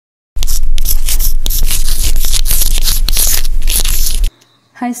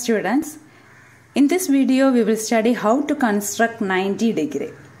Hi students, in this video we will study how to construct 90 degree.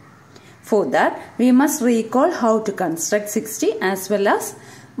 For that we must recall how to construct 60 as well as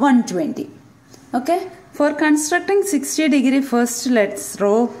 120. Okay, for constructing 60 degree first let's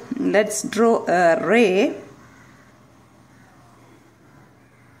draw a ray.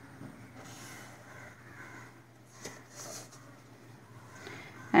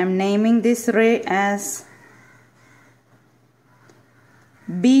 I am naming this ray as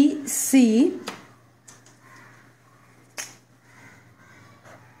BC.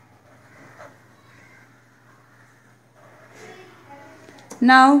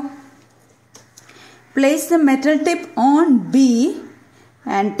 Now place the metal tip on B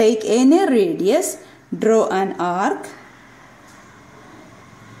and take any radius, draw an arc.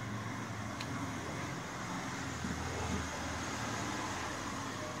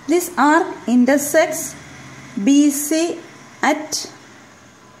 This arc intersects BC at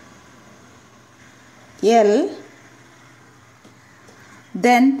L.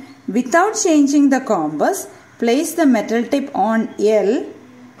 Then without changing the compass, place the metal tip on L.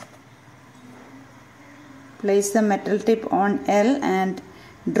 Place the metal tip on L and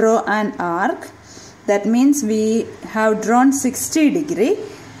draw an arc. That means we have drawn 60 degree.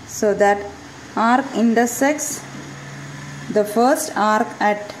 So that arc intersects the first arc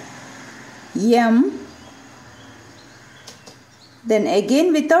at M. Then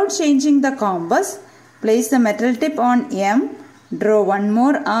again without changing the compass, place the metal tip on M, draw one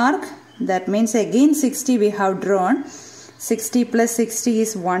more arc. That means again 60 we have drawn. 60 plus 60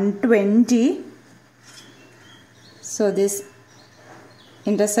 is 120. So this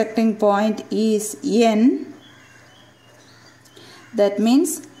intersecting point is N. That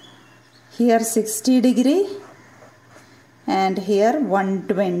means here 60 degree and here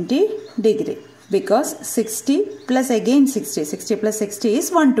 120 degree, because 60 plus again 60 plus 60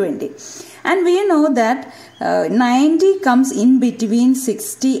 is 120. And we know that 90 comes in between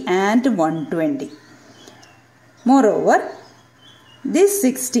 60 and 120. Moreover, this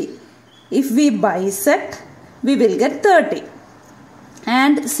 60, if we bisect, we will get 30.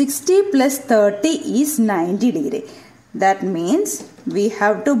 And 60 plus 30 is 90 degree. That means we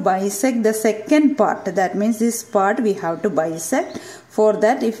have to bisect the second part. That means this part we have to bisect. For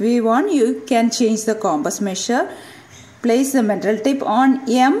that, if we want, you can change the compass measure. Place the metal tip on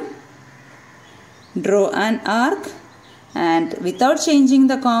M. Draw an arc. And without changing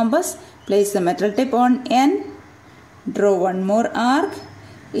the compass, place the metal tip on N. Draw one more arc.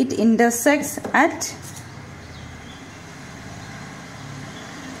 It intersects at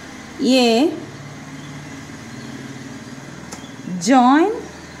A. Join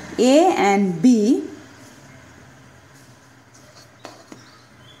A and B.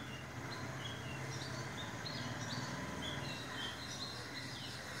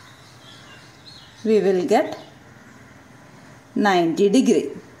 We will get 90 degree.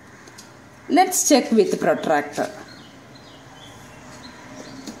 Let's check with protractor.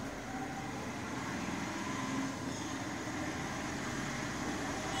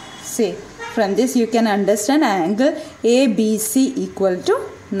 See, from this you can understand angle ABC equal to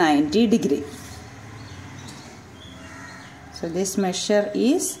 90 degree. So this measure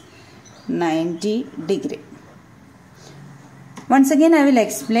is 90 degree. Once again I will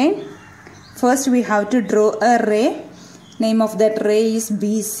explain. First we have to draw a ray. Name of that ray is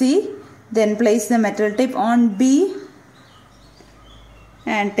BC. Then place the metal tip on B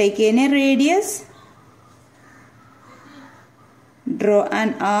and take any radius. Draw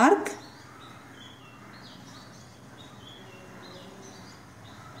an arc.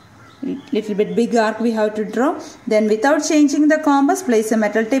 Little bit big arc we have to draw. Then without changing the compass, place a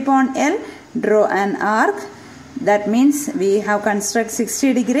metal tip on L. Draw an arc. That means we have construct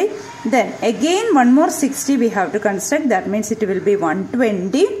 60 degree. Then again one more 60 we have to construct. That means it will be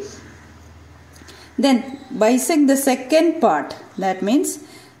 120. Then bisect the second part. That means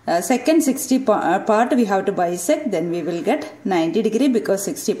second 60 part we have to bisect. Then we will get 90 degree, because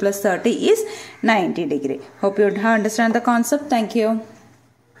 60 plus 30 is 90 degree. Hope you understand the concept. Thank you.